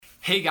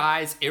Hey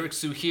guys, Eric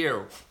Su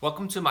here.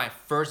 Welcome to my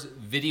first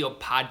video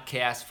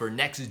podcast for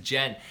Next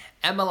Gen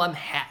MLM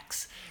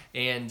Hacks.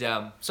 And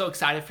so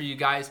excited for you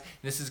guys.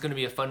 This is going to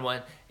be a fun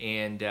one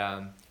and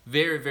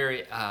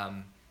very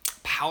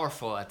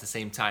powerful at the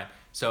same time.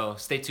 So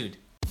stay tuned.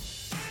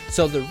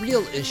 So the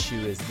real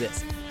issue is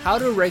this: how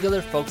do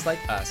regular folks like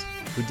us,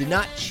 who do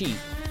not cheat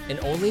and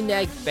only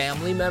nag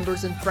family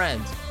members and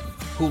friends,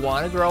 who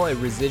want to grow a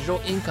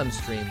residual income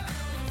stream,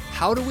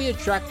 how do we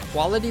attract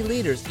quality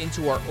leaders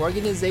into our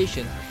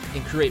organization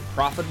and create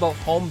profitable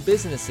home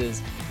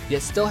businesses,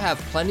 yet still have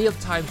plenty of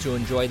time to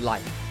enjoy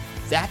life?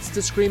 That's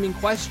the screaming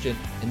question,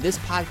 and this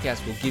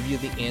podcast will give you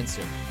the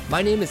answer.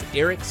 My name is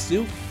Eric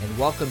Su, and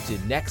welcome to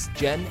Next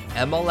Gen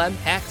MLM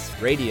Hacks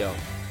Radio.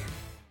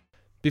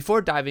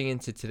 Before diving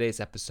into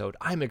today's episode,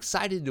 I'm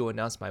excited to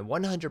announce my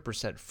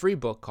 100% free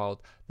book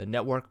called The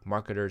Network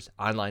Marketer's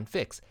Online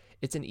Fix.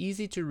 It's an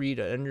easy to read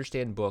and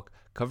understand book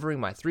covering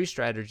my 3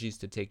 strategies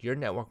to take your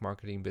network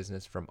marketing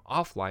business from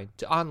offline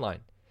to online.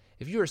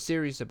 If you are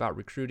serious about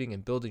recruiting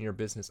and building your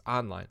business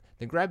online,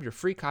 then grab your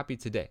free copy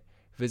today.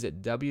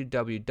 Visit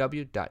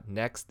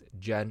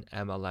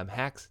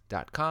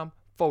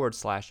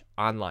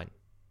www.nextgenmlmhacks.com/online.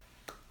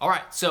 All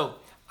right, so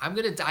I'm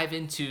going to dive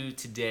into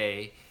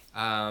today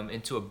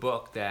into a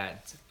book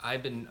that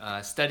I've been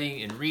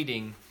studying and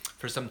reading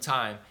for some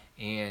time,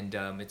 and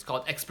it's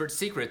called Expert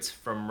Secrets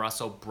from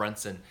Russell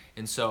Brunson.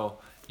 And so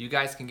you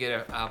guys can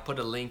I'll put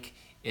a link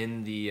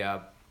in the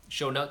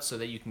show notes so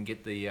that you can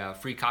get the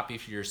free copy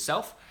for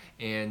yourself,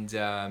 and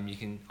you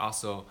can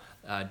also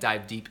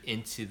dive deep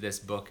into this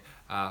book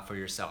for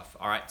yourself.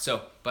 All right,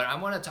 but I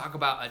want to talk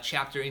about a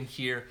chapter in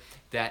here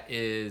that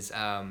is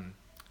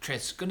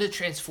going to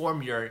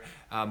transform your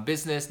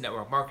business,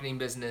 network marketing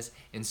business,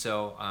 and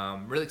so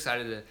I'm really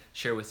excited to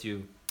share with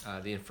you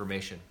the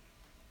information.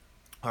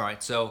 All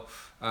right, so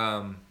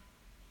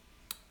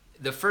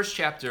the first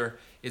chapter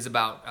is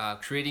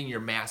about creating your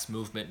mass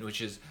movement,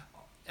 which is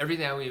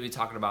everything I'm going to be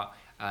talking about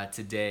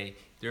today.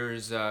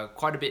 There's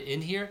quite a bit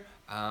in here.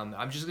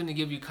 I'm just going to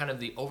give you kind of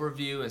the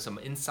overview and some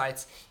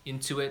insights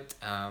into it.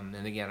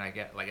 And again,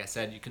 like I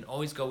said, you can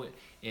always go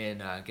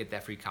and get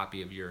that free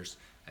copy of yours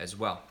as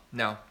well.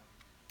 Now,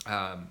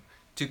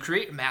 to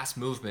create mass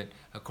movement,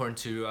 according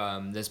to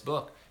this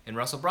book and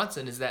Russell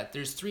Brunson, is that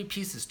there's 3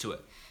 pieces to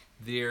it.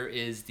 There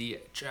is the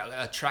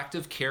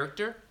attractive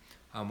character.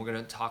 We're going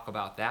to talk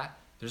about that.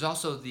 There's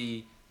also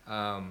the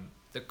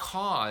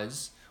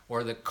cause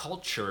or the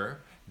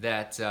culture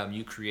that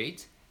you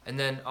create, and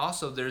then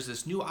also there's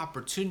this new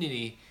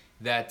opportunity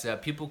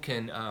that people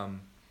can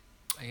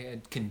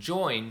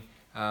join,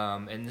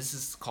 and this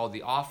is called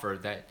the offer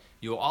that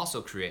you'll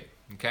also create.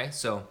 Okay,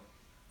 so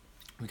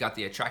we got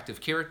the attractive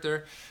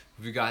character,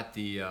 we got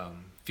the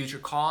future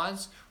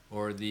cause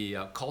or the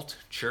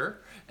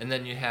culture, and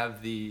then you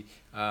have the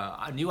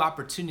new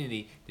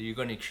opportunity that you're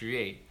going to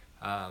create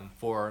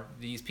for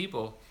these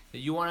people that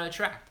you want to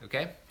attract.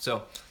 Okay,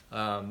 so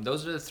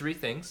those are the 3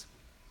 things,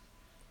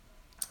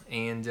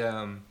 and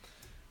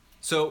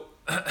so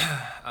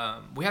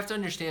we have to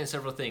understand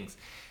several things.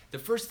 The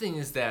first thing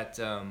is that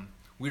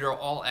we are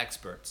all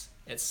experts.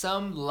 At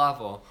some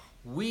level,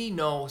 we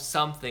know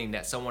something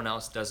that someone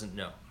else doesn't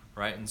know.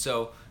 Right? And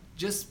so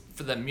just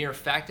for the mere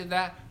fact of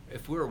that,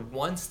 if we're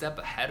one step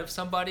ahead of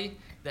somebody,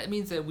 that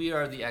means that we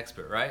are the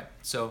expert, right?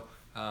 So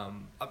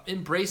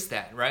embrace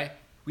that, right?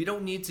 We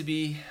don't need to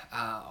be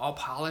all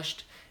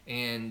polished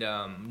and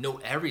know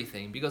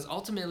everything, because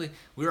ultimately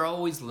we're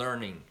always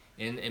learning.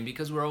 And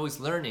because we're always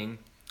learning,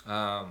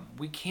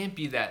 we can't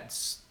be the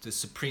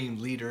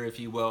supreme leader, if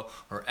you will,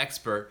 or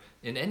expert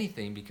in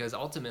anything, because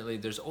ultimately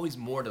there's always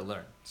more to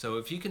learn. So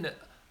if you can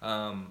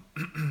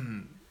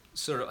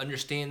sort of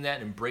understand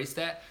that, embrace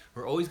that,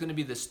 we're always going to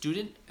be the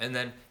student, and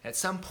then at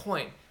some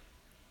point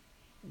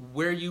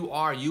where you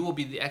are, you will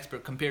be the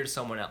expert compared to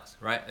someone else,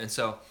 right? And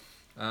so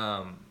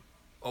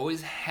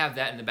always have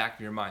that in the back of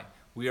your mind.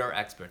 We are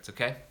experts,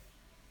 okay?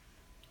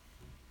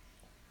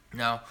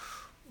 Now,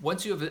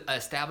 once you have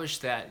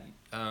established that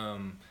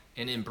and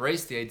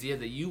embraced the idea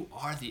that you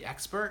are the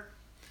expert,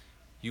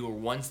 you are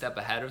one step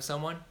ahead of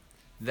someone,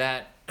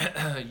 that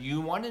you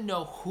want to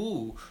know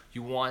who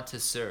you want to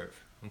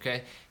serve.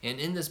 Okay, and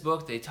in this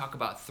book they talk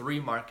about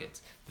 3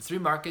 markets. The 3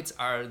 markets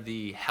are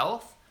the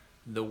health,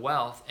 the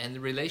wealth, and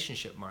the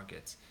relationship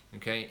markets.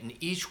 Okay, in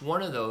each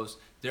one of those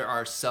there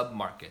are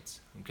sub-markets.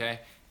 Okay,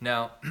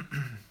 now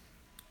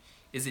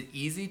is it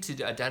easy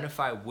to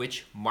identify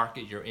which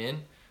market you're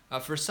in?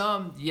 For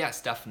some, yes,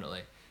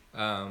 definitely.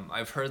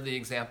 I've heard the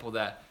example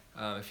that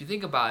if you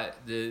think about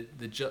the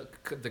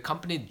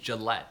company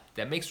Gillette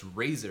that makes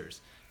razors,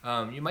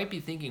 you might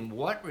be thinking,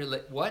 what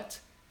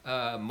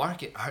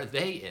market are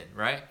they in,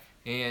 right?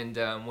 And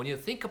when you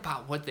think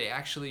about what they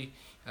actually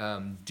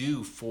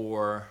do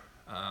for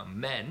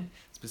men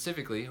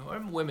specifically, or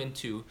women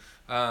too,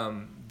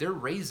 their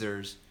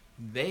razors,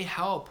 they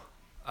help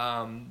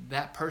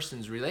that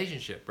person's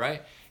relationship,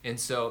 right? And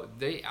so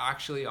they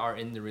actually are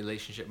in the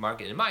relationship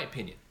market, in my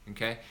opinion.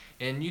 Okay,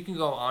 and you can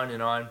go on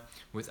and on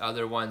with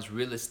other ones.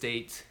 Real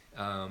estate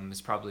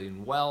is probably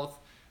in wealth.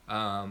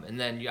 And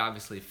then you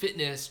obviously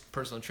fitness,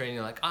 personal training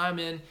like I'm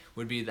in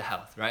would be the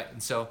health, right?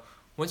 And so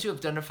once you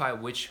identify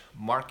which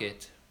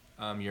market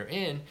you're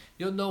in,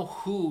 you'll know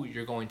who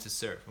you're going to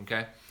serve,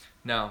 okay?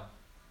 Now,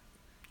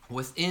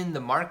 within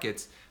the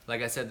markets,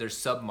 like I said, there's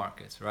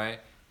sub-markets, right?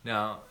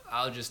 Now,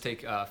 I'll just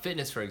take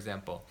fitness, for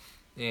example.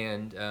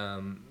 And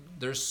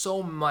there's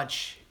so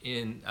much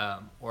in,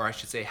 or I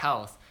should say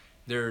health.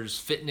 There's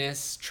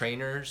fitness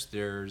trainers,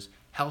 there's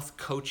health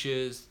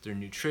coaches, there are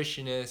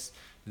nutritionists,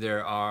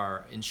 there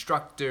are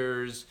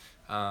instructors,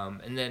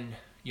 and then,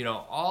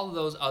 all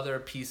those other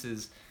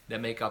pieces that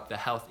make up the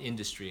health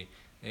industry.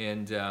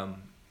 And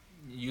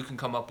you can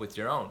come up with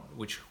your own,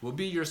 which will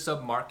be your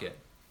sub-market.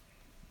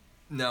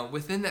 Now,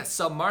 within that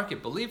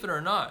sub-market, believe it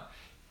or not,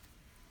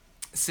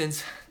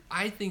 since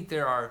I think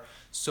there are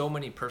so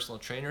many personal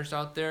trainers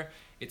out there,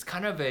 it's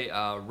kind of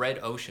a red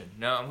ocean.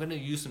 Now, I'm going to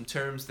use some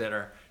terms that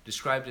are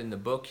described in the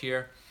book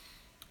here.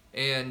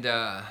 And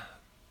the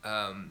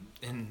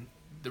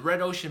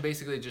red ocean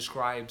basically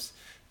describes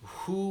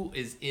who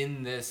is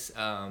in this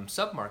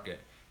sub-market.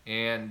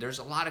 And there's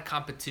a lot of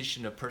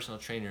competition of personal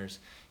trainers.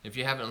 If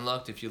you haven't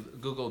looked, if you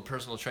Google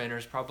personal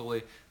trainers,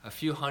 probably a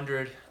few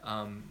hundred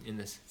in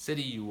the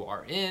city you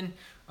are in,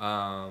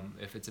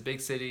 if it's a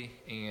big city,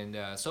 and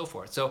so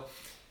forth. So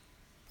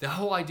the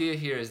whole idea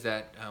here is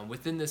that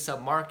within this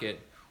sub-market,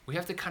 we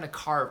have to kind of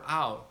carve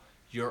out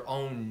your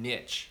own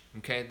niche.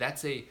 Okay,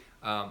 that's a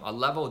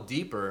level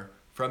deeper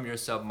from your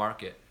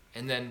sub-market.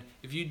 And then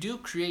if you do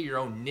create your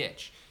own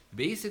niche,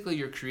 basically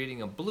you're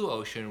creating a blue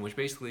ocean, which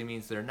basically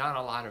means there are not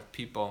a lot of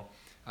people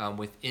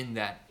within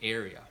that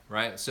area,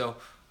 right? So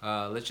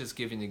let's just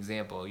give you an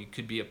example. You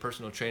could be a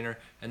personal trainer,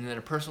 and then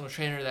a personal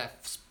trainer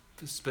that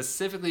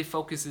specifically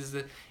focuses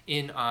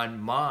in on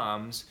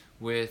moms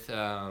with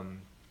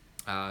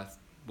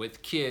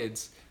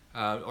kids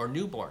or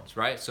newborns,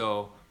 right?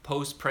 So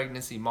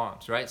post-pregnancy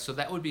moms, right? So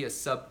that would be a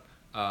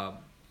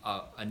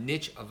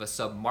niche of a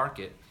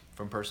sub-market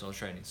from personal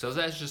training. So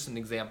that's just an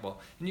example.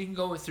 And you can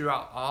go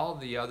throughout all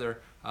the other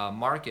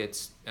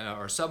markets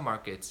or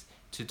sub-markets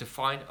to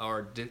define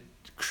or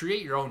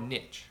create your own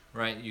niche,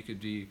 right? You could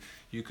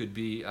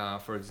be,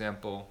 for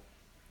example,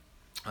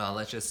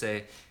 let's just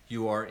say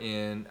you are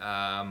in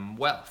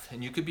wealth,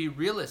 and you could be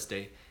real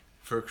estate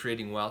for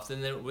creating wealth.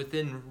 And then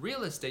within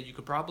real estate, you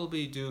could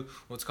probably do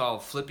what's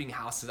called flipping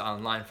houses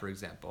online, for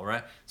example,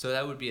 right? So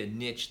that would be a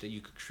niche that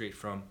you could create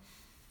from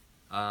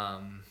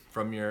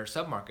your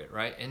sub-market,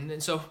 right? And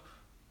then so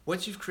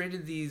once you've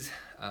created these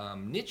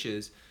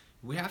niches,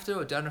 we have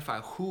to identify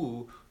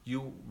who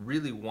you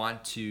really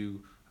want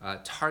to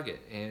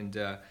target, and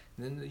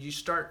then you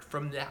start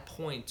from that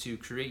point to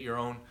create your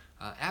own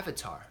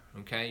avatar.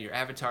 Okay, your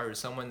avatar is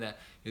someone that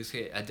is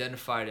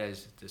identified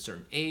as a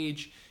certain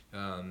age,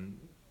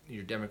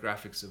 your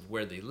demographics of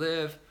where they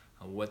live,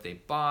 what they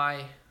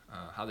buy,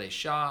 how they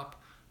shop,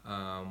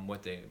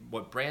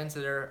 what brands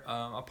that they're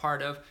a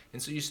part of,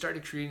 and so you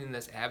started creating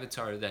this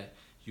avatar that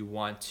you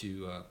want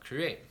to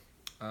create,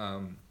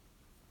 and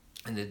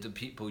the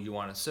people you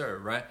want to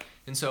serve, right?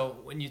 And so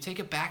when you take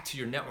it back to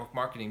your network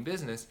marketing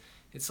business,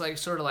 it's like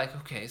sort of like,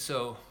 okay,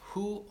 so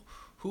who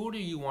do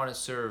you want to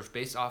serve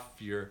based off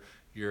your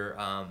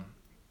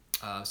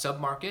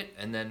sub-market,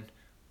 and then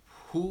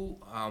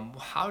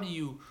how do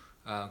you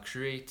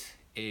create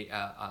a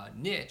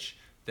niche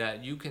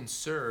that you can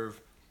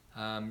serve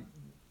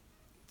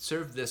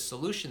this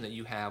solution that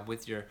you have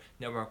with your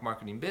network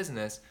marketing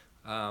business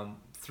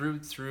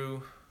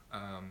through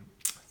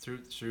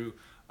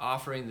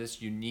offering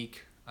this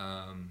unique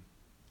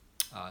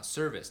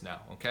service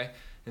now, okay?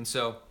 And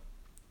so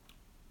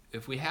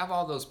if we have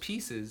all those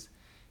pieces,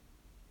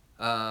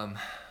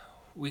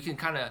 we can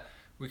kind of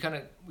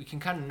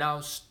now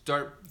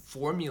start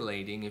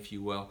formulating, if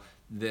you will,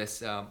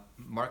 this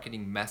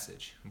marketing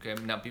message. Okay.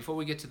 Now, before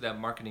we get to that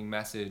marketing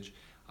message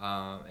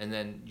and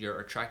then your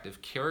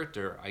attractive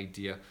character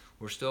idea,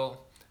 we're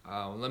still.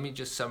 Let me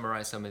just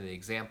summarize some of the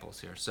examples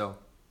here. So,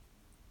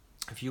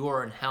 if you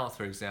are in health,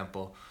 for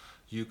example,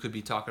 you could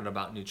be talking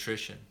about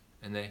nutrition,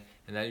 and that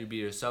would be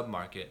your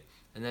sub-market.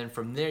 And then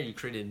from there, you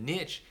create a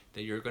niche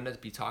that you're going to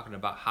be talking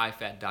about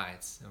high-fat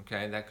diets.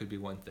 Okay, that could be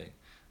one thing.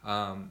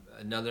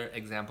 Another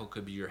example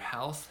could be your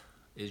health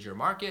is your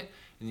market,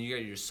 and you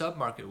got your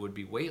sub-market would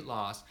be weight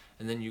loss,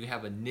 and then you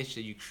have a niche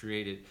that you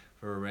created,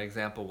 for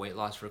example, weight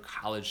loss for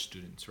college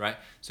students, right?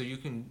 So you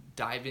can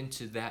dive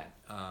into that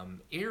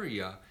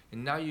area,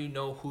 and now you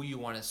know who you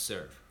want to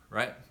serve,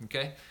 right?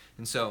 Okay,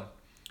 and so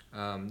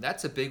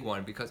that's a big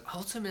one, because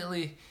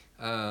ultimately,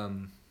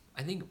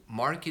 I think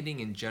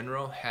marketing in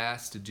general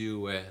has to do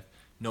with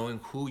knowing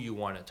who you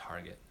want to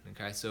target.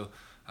 Okay, so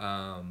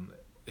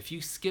if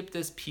you skip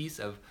this piece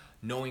of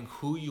knowing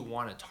who you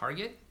want to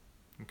target,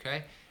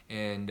 okay,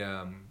 and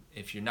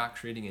if you're not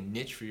creating a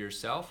niche for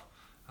yourself,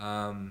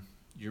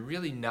 you're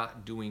really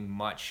not doing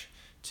much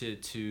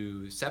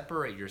to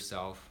separate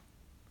yourself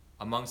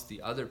amongst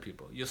the other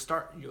people. You'll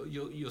start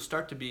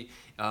to be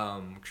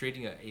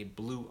creating a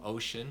blue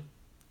ocean,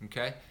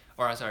 okay,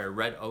 or a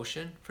red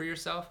ocean for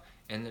yourself,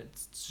 and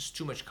it's just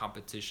too much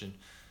competition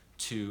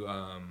to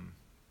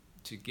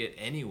get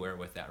anywhere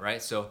with that,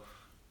 right? So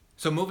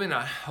moving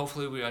on,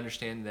 hopefully we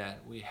understand that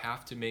we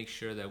have to make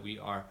sure that we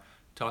are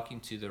talking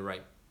to the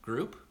right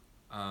group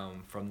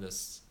from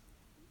this,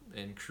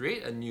 and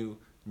create a new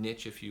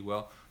niche, if you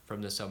will,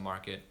 from the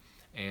submarket,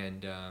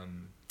 and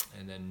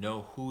then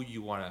know who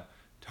you want to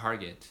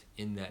target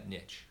in that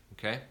niche.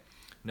 Okay,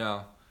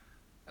 now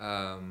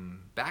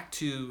back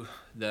to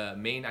the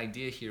main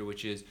idea here,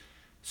 which is,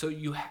 so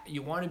you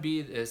want to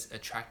be this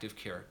attractive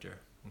character.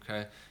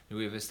 Okay, and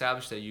we've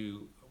established that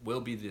you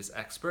will be this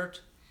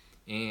expert,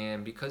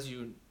 and because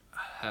you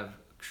have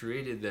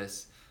created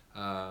this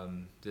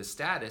this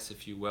status,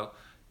 if you will,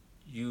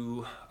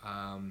 you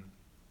are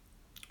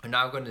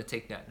now going to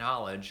take that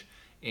knowledge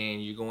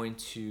and you're going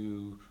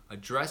to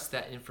address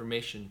that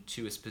information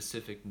to a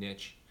specific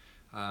niche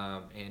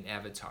and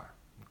avatar.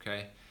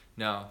 Okay,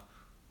 now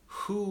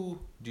who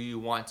do you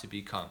want to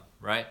become,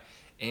 right?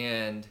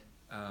 And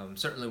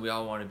certainly we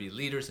all want to be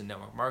leaders in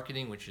network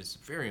marketing, which is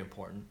very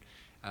important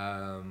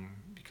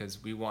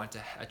because we want to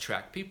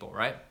attract people,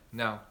 right?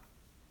 Now,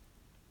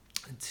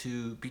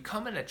 to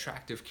become an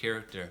attractive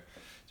character,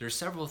 there are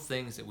several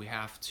things that we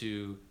have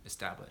to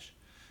establish.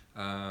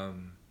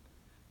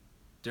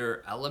 There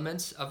are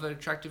elements of an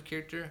attractive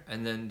character,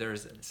 and then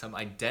there's some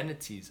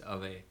identities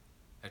of a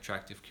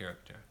attractive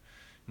character.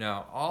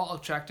 Now, all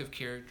attractive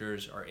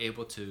characters are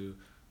able to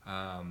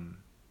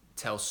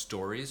tell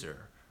stories,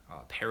 or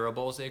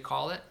parables, they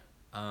call it.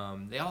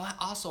 They all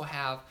also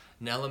have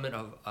an element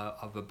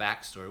of a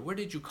backstory. Where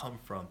did you come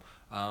from?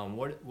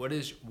 What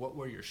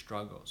were your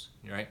struggles,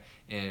 right?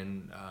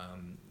 And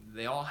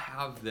they all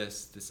have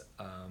this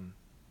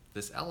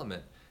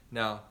element.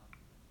 Now,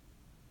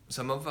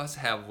 some of us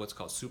have what's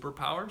called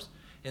superpowers,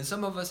 and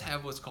some of us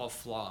have what's called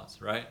flaws,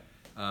 right?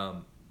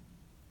 And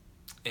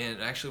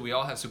actually, we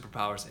all have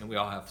superpowers and we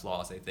all have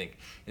flaws, I think.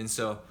 And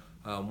so,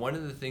 one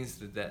of the things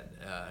that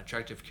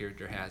attractive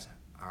character has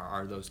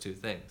are those two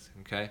things,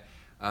 okay?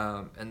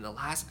 And the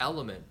last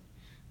element,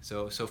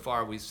 so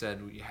far we've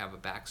said you have a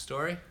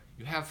backstory,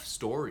 you have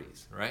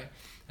stories, right?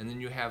 And then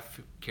you have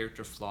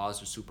character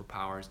flaws or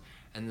superpowers.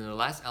 And then the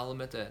last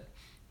element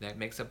that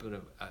makes up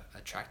an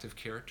attractive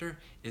character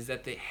is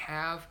that they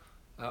have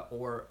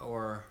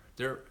or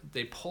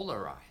they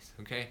polarize,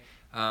 okay?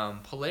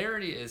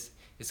 Polarity is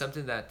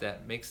something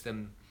that makes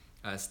them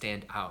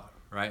stand out,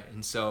 right?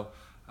 And so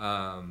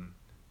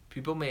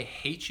people may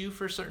hate you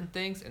for certain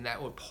things, and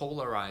that would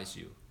polarize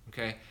you,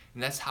 okay?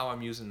 And that's how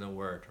I'm using the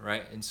word,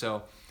 right? And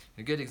so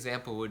a good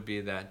example would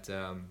be that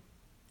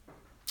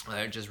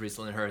I just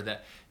recently heard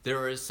that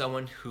there is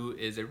someone who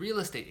is a real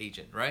estate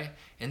agent, right?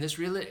 And this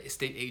real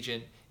estate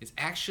agent is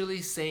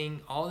actually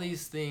saying all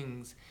these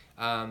things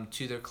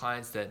to their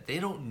clients that they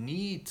don't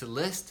need to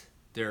list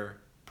their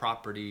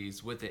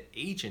properties with an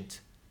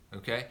agent,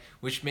 okay?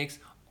 Which makes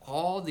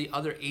all the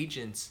other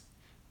agents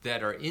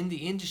that are in the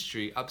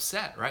industry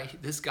upset, right?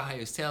 This guy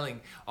is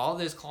telling all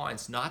his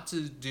clients not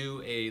to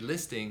do a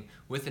listing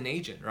with an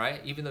agent,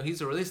 right? Even though he's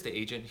a real estate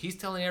agent, he's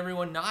telling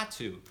everyone not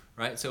to,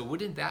 right? So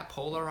wouldn't that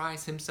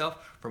polarize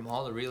himself from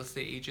all the real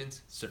estate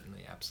agents?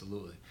 Certainly,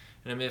 absolutely.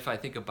 And I mean, if I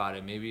think about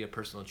it, maybe a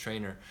personal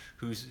trainer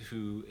who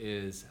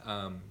is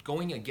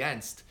going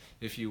against,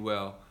 if you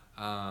will,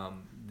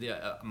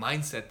 the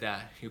mindset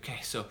that, okay,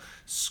 so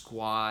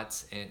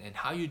squats and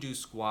how you do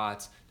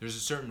squats, there's a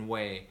certain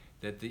way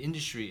that the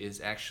industry is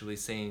actually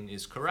saying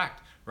is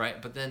correct,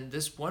 right? But then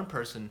this one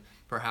person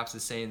perhaps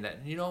is saying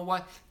that, you know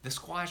what, the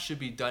squat should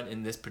be done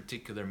in this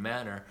particular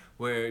manner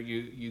where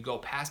you go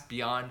past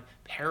beyond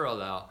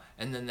parallel,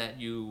 and then that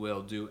you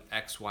will do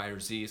X, Y, or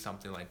Z,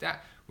 something like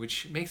that,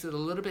 which makes it a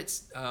little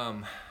bit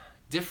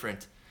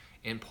different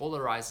and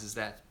polarizes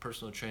that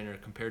personal trainer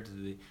compared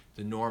to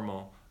the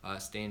normal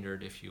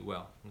standard, if you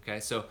will, okay?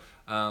 So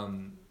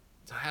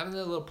having a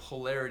little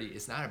polarity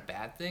is not a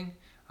bad thing.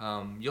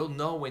 You'll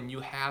know when you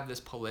have this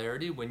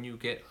polarity, when you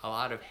get a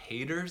lot of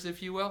haters,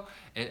 if you will,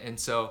 and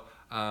so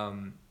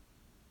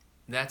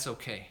that's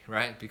okay,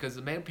 right? Because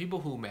the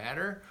people who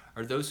matter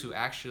are those who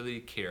actually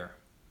care,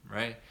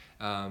 right?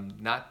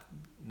 Not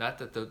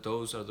that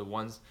those are the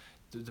ones,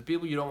 the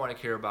people you don't want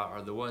to care about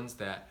are the ones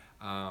that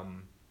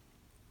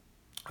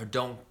or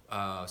don't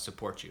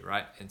support you,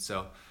 right? And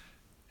so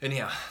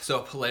anyhow, so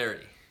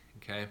polarity,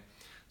 okay?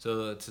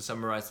 So to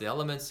summarize, the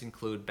elements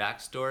include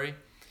backstory.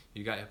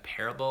 You got your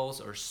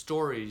parables or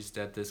stories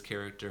that this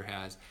character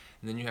has,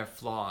 and then you have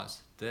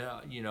flaws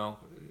that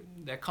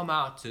that come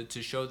out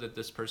to show that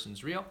this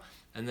person's real,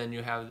 and then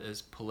you have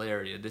this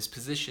polarity, this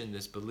position,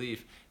 this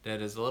belief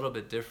that is a little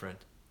bit different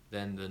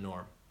than the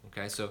norm.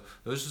 Okay, so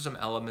those are some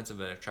elements of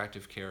an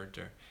attractive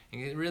character,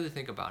 and you really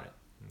think about it.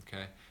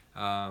 Okay,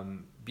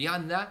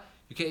 beyond that,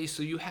 okay,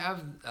 so you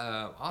have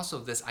also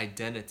this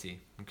identity.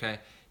 Okay,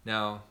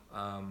 now.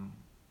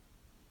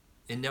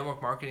 In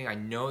network marketing, I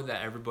know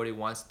that everybody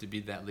wants to be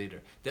that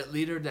leader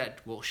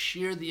that will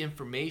share the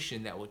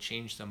information that will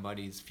change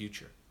somebody's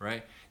future,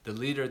 right? The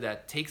leader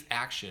that takes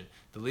action,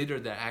 the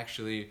leader that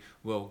actually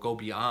will go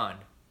beyond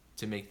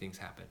to make things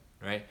happen,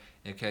 right?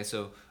 Okay,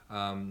 so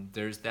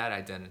there's that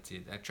identity.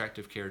 The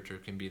attractive character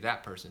can be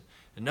that person.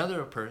 Another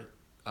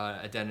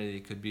identity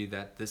could be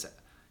that this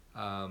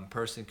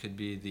person could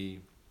be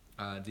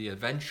the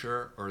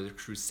adventurer or the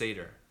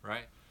crusader,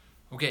 right?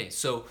 Okay,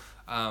 so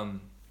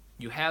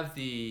you have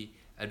the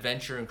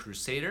adventurer and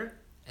crusader,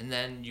 and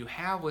then you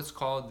have what's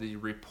called the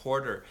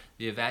reporter,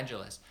 the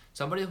evangelist,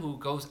 somebody who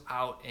goes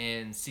out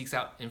and seeks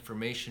out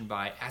information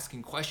by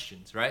asking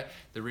questions, right?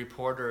 The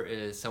reporter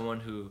is someone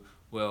who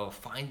will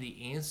find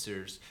the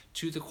answers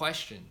to the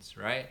questions,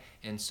 right?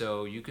 And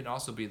so you can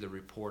also be the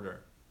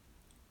reporter.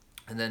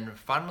 And then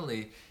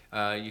finally,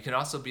 you can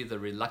also be the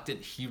reluctant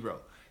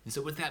hero. And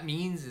so what that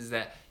means is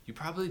that you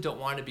probably don't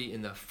want to be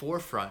in the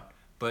forefront,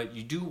 but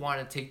you do want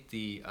to take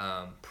the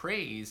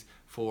praise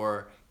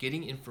for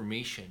getting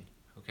information.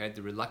 Okay,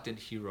 the reluctant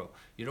hero.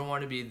 You don't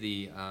want to be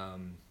the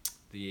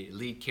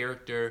lead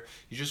character.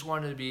 You just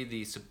want to be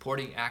the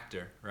supporting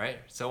actor, right?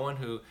 Someone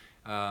who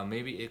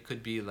maybe it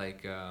could be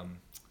like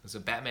as a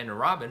Batman and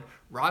Robin.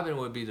 Robin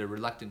would be the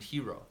reluctant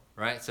hero,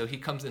 right? So he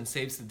comes and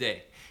saves the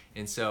day,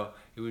 and so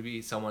it would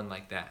be someone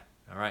like that.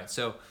 All right.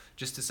 So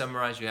just to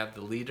summarize, you have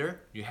the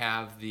leader, you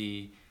have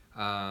the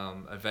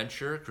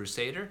adventurer,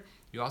 crusader.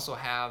 You also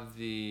have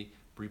the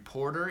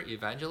reporter,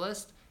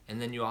 evangelist, and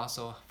then you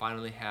also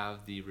finally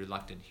have the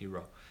reluctant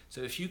hero.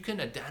 So if you can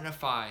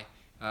identify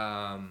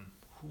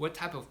what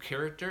type of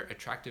character,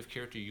 attractive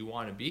character you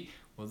want to be,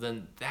 well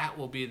then that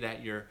will be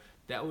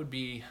that would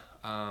be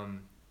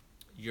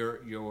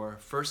your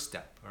first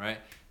step. All right.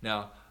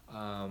 Now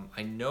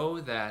I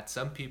know that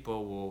some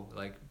people will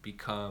like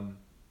become,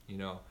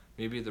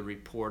 maybe the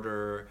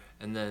reporter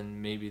and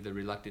then maybe the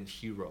reluctant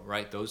hero,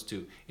 right? Those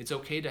two. It's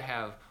okay to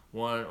have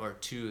one or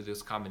two of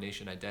those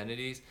combination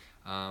identities,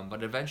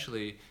 but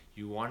eventually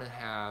you want to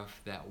have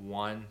that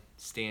one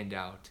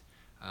standout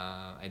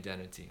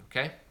identity,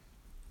 okay?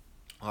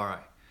 All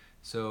right,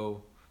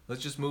 so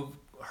let's just move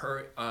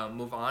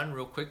on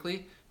real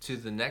quickly to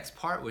the next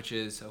part, which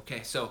is,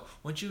 okay, so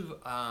once you've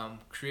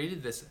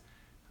created this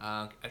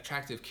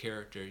attractive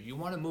character, you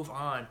want to move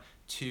on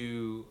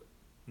to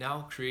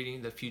now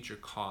creating the future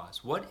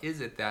cause. What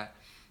is it that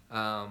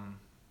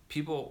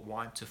people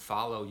want to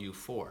follow you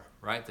for,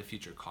 right? The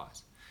future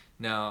cause.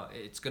 Now,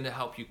 it's going to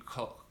help you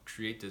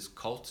create this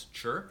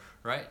culture,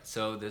 right?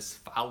 So this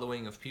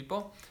following of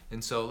people.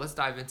 And so let's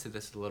dive into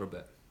this a little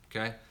bit,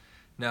 okay?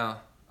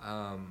 Now,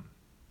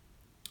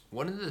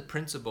 one of the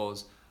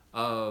principles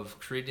of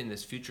creating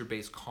this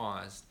future-based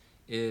cause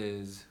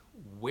is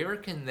where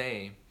can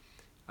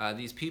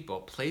these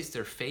people place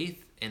their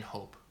faith and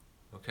hope,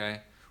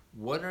 okay?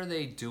 What are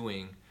they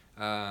doing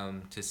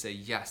to say,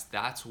 yes,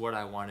 that's what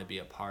I want to be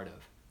a part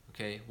of?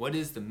 Okay, what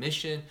is the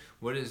mission?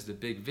 What is the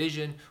big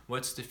vision?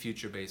 What's the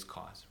future-based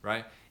cause,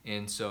 right?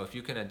 And so if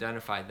you can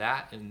identify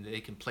that and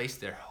they can place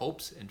their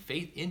hopes and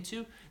faith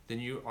into, then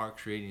you are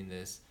creating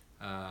this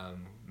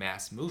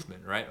mass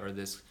movement, right? Or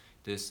this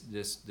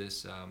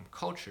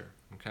culture,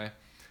 okay?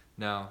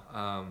 Now,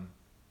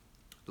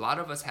 a lot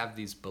of us have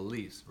these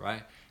beliefs,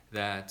 right?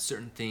 That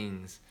certain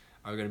things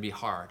are going to be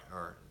hard,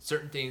 or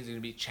certain things are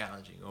going to be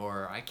challenging,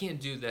 or I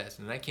can't do this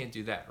and I can't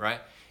do that,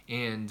 right?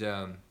 And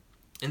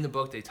in the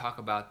book, they talk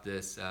about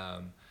this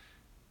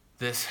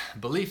this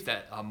belief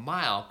that a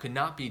mile could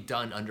not be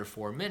done under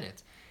 4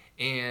 minutes,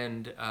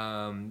 and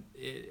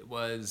it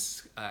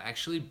was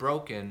actually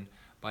broken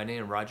by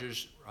name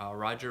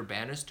Roger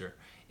Bannister.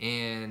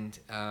 And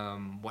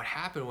what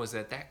happened was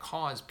that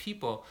caused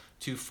people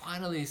to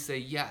finally say,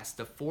 yes,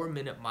 the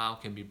 4-minute mile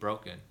can be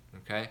broken.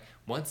 Okay.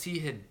 Once he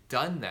had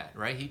done that,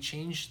 right, he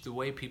changed the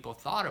way people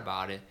thought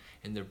about it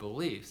and their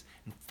beliefs.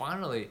 And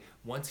finally,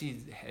 once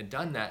he had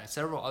done that,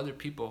 several other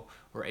people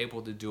were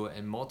able to do it,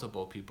 and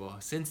multiple people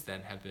since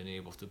then have been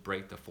able to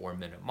break the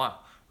 4-minute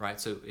mile, right?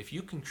 So if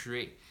you can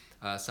create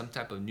some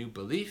type of new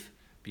belief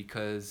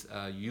because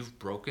you've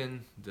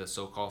broken the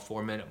so-called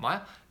 4-minute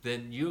mile,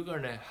 then you're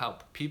going to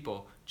help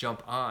people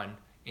jump on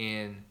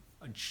and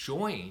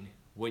join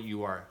what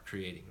you are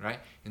creating,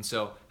 right? And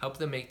so help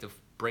them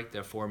break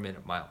their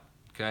 4-minute mile,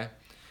 okay?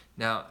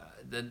 Now,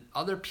 the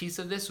other piece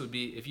of this would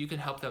be if you can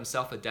help them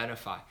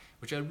self-identify,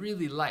 which I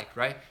really like,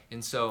 right?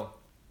 And so,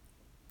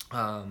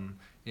 one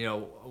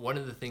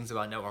of the things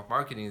about network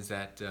marketing is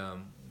that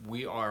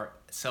we are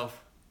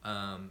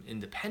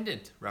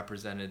independent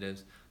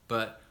representatives,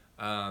 but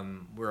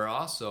we're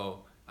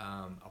also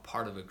a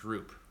part of a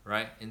group,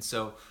 right? And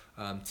so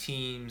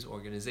teams,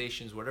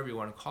 organizations, whatever you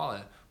want to call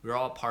it, we're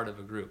all part of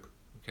a group,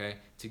 okay?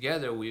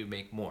 Together we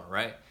make more,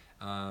 right?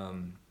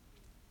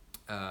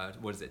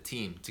 What is it?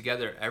 Team.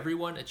 Together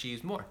everyone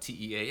achieves more,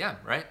 TEAM,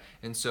 right?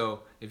 And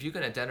so if you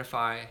can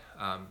identify,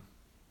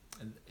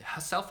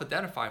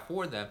 self-identify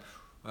for them,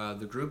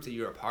 the group that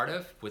you're a part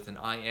of with an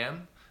I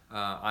am,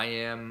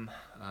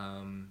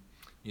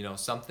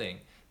 something,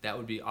 that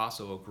would be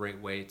also a great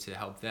way to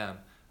help them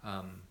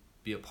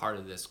be a part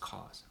of this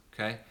cause,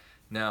 okay?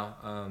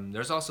 Now,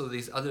 there's also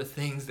these other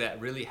things that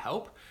really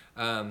help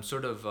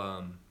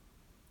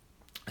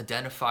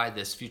identify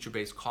this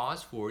future-based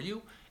cause for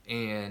you,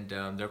 and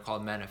they're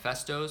called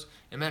manifestos.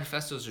 And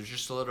manifestos are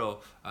just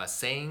little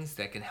sayings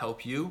that can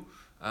help you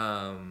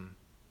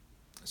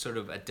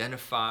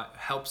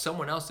help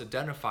someone else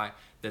identify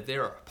that they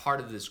are part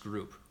of this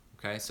group.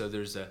 Okay, so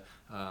there's a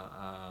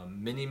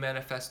mini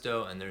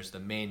manifesto and there's the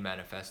main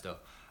manifesto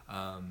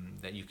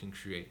that you can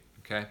create.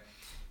 Okay,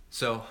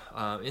 so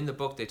in the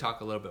book they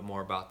talk a little bit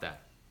more about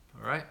that.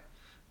 All right,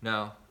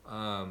 now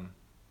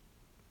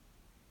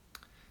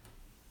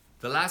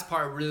the last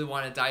part I really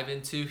want to dive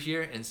into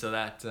here, and so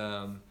that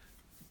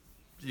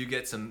you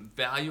get some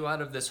value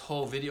out of this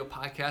whole video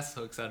podcast,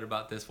 so excited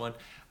about this one,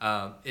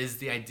 is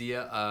the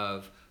idea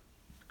of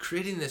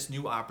creating this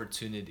new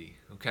opportunity.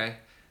 Okay,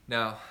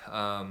 now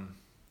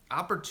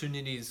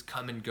opportunities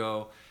come and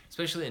go,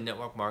 especially in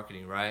network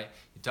marketing, right?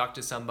 You talk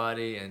to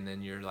somebody and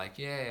then you're like,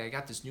 yeah, I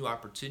got this new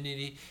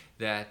opportunity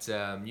that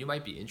you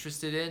might be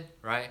interested in,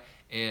 right?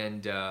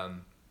 And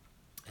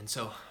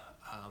so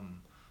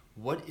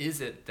what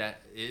is it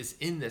that is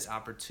in this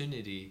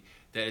opportunity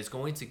that is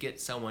going to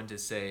get someone to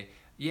say,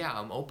 yeah,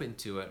 I'm open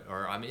to it,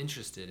 or I'm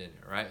interested in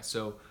it, right?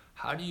 So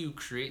how do you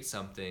create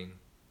something,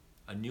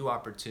 a new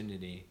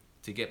opportunity,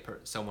 to get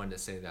someone to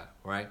say that,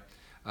 right?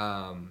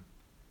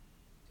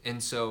 And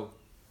so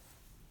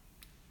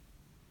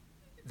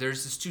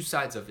there's this two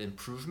sides of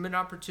improvement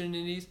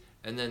opportunities,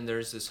 and then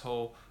there's this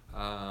whole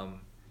whole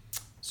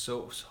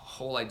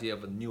idea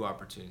of a new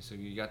opportunity. So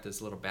you got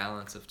this little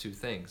balance of two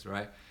things,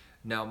 right?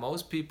 Now,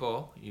 most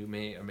people, you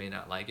may or may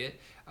not like it,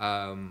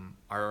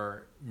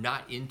 are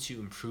not into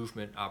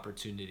improvement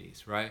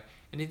opportunities, right?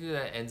 Anything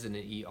that ends in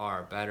an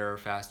ER, better,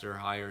 faster,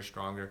 higher,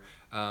 stronger,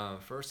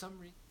 for some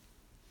reason.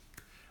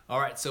 All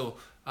right, so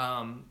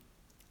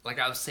like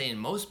I was saying,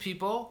 most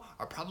people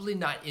are probably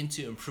not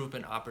into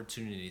improvement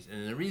opportunities.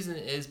 And the reason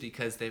is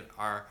because they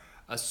are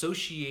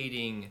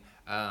associating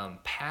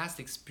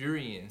past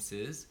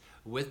experiences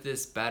with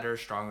this better,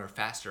 stronger,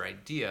 faster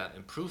idea,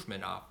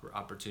 improvement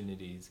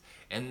opportunities.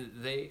 And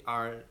they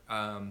are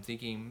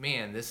thinking,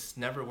 man, this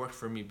never worked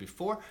for me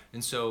before.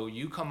 And so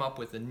you come up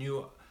with a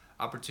new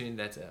opportunity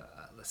that's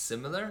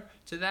similar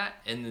to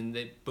that, and then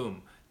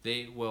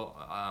they will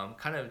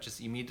kind of just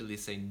immediately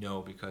say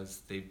no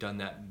because they've done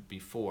that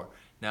before.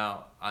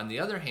 Now, on the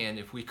other hand,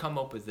 if we come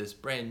up with this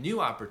brand new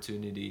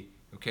opportunity,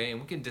 okay,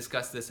 and we can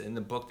discuss this in the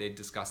book, they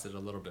discuss it a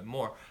little bit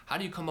more. How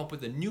do you come up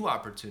with a new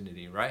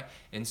opportunity, right?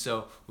 And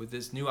so with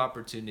this new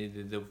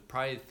opportunity, they'll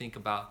probably think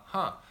about,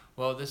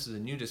 well, this is a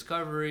new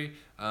discovery.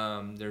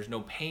 There's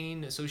no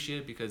pain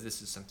associated because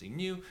this is something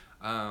new.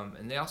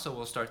 And they also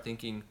will start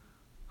thinking,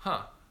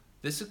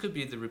 this could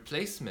be the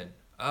replacement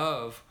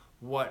of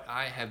what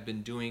I have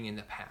been doing in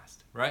the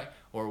past, right?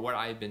 Or what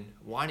I've been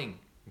wanting.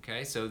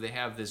 Okay, so they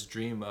have this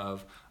dream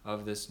of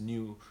this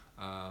new,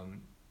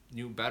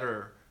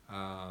 better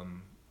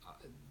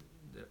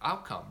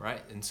outcome,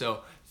 right? And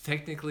so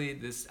technically,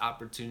 this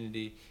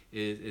opportunity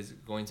is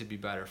going to be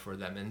better for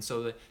them, and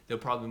so they'll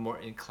probably be more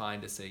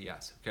inclined to say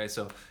yes. Okay,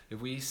 so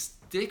if we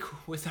stick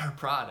with our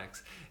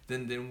products,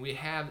 then we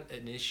have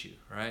an issue,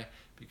 right?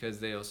 Because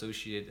they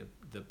associate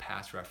the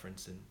past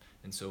reference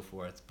and so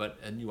forth. But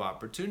a new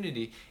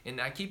opportunity, and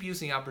I keep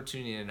using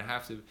opportunity, and I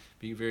have to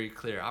be very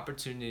clear,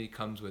 opportunity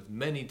comes with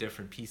many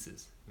different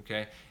pieces,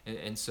 okay?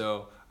 And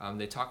so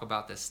they talk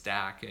about the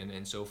stack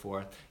and so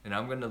forth, and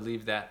I'm going to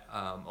leave that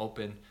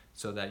open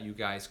so that you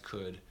guys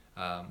could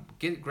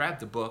grab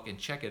the book and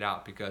check it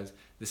out, because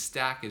the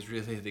stack is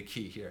really the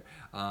key here.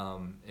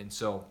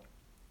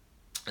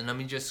 And let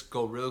me just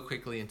go real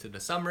quickly into the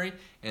summary.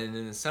 And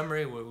in the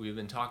summary, what we've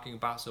been talking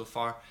about so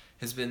far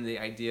has been the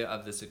idea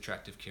of this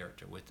attractive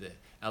character with the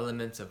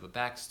elements of a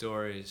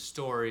backstory,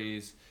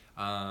 stories,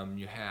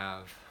 you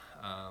have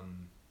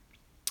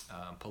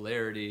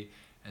polarity,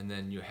 and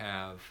then you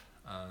have,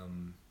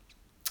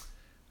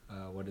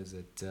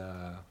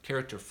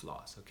 character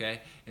flaws,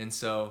 okay? And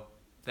so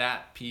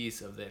that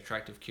piece of the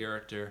attractive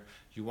character,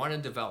 you want to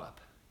develop.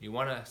 You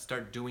want to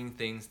start doing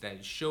things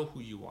that show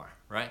who you are,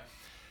 right?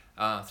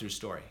 Through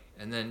story.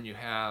 And then you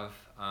have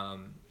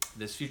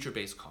this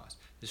future-based cause.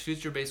 This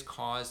future-based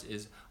cause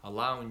is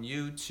allowing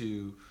you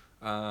to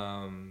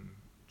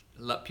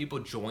let people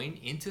join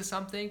into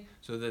something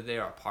so that they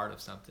are a part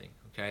of something.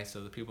 Okay,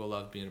 so the people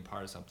love being a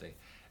part of something.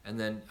 And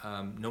then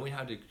knowing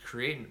how to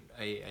create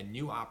a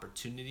new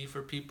opportunity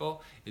for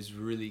people is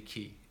really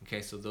key.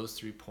 Okay, so those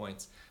 3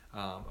 points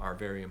are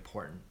very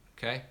important.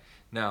 Okay,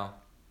 now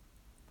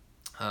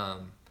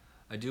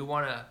I do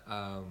want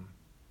to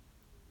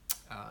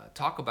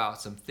talk about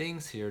some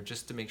things here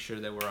just to make sure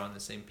that we're on the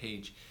same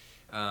page.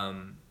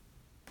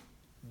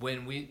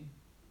 When we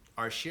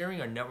are sharing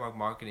our network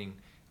marketing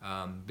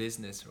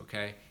business,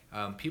 okay,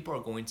 people are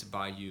going to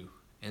buy you.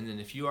 And then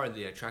if you are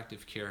the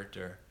attractive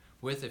character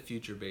with a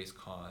future-based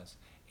cause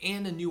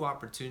and a new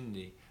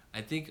opportunity,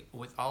 I think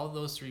with all of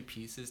those 3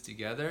 pieces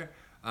together,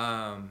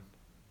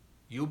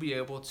 you'll be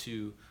able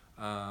to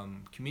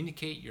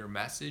communicate your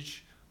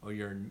message or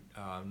your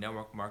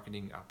network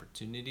marketing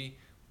opportunity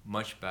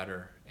much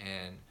better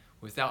and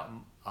without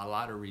a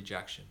lot of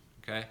rejection.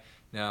 Okay,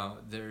 now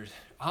there's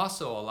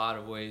also a lot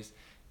of ways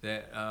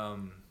that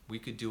we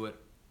could do it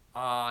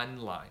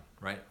online,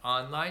 right?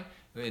 Online,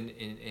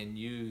 and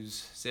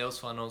use sales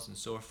funnels and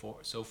so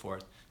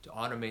forth to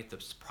automate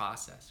this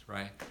process,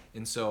 right?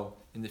 And so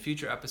in the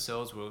future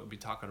episodes, we'll be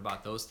talking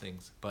about those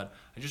things. But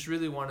I just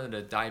really wanted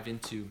to dive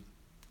into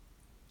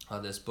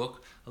this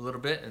book a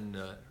little bit, and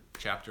the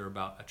chapter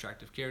about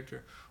attractive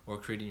character, or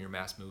creating your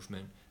mass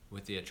movement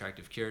with the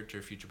attractive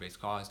character,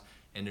 future-based cause,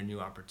 and a new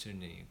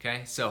opportunity.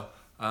 Okay, so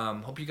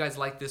hope you guys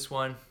like this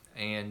one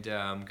and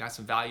got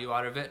some value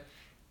out of it.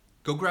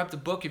 Go grab the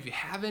book if you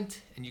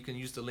haven't, and you can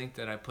use the link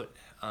that I put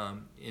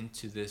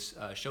into this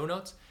show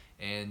notes.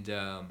 And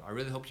I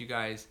really hope you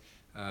guys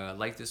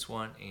like this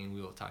one, and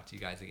we will talk to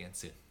you guys again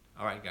soon.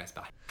 All right, guys,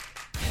 bye.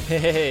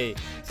 Hey,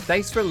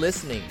 thanks for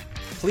listening.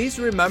 Please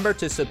remember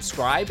to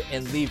subscribe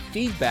and leave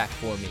feedback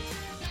for me.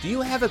 Do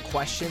you have a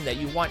question that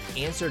you want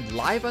answered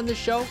live on the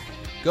show?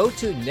 Go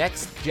to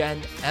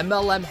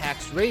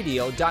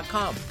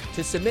nextgenmlmhacksradio.com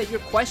to submit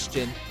your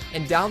question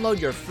and download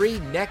your free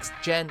Next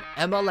Gen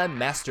MLM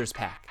Masters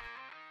Pack.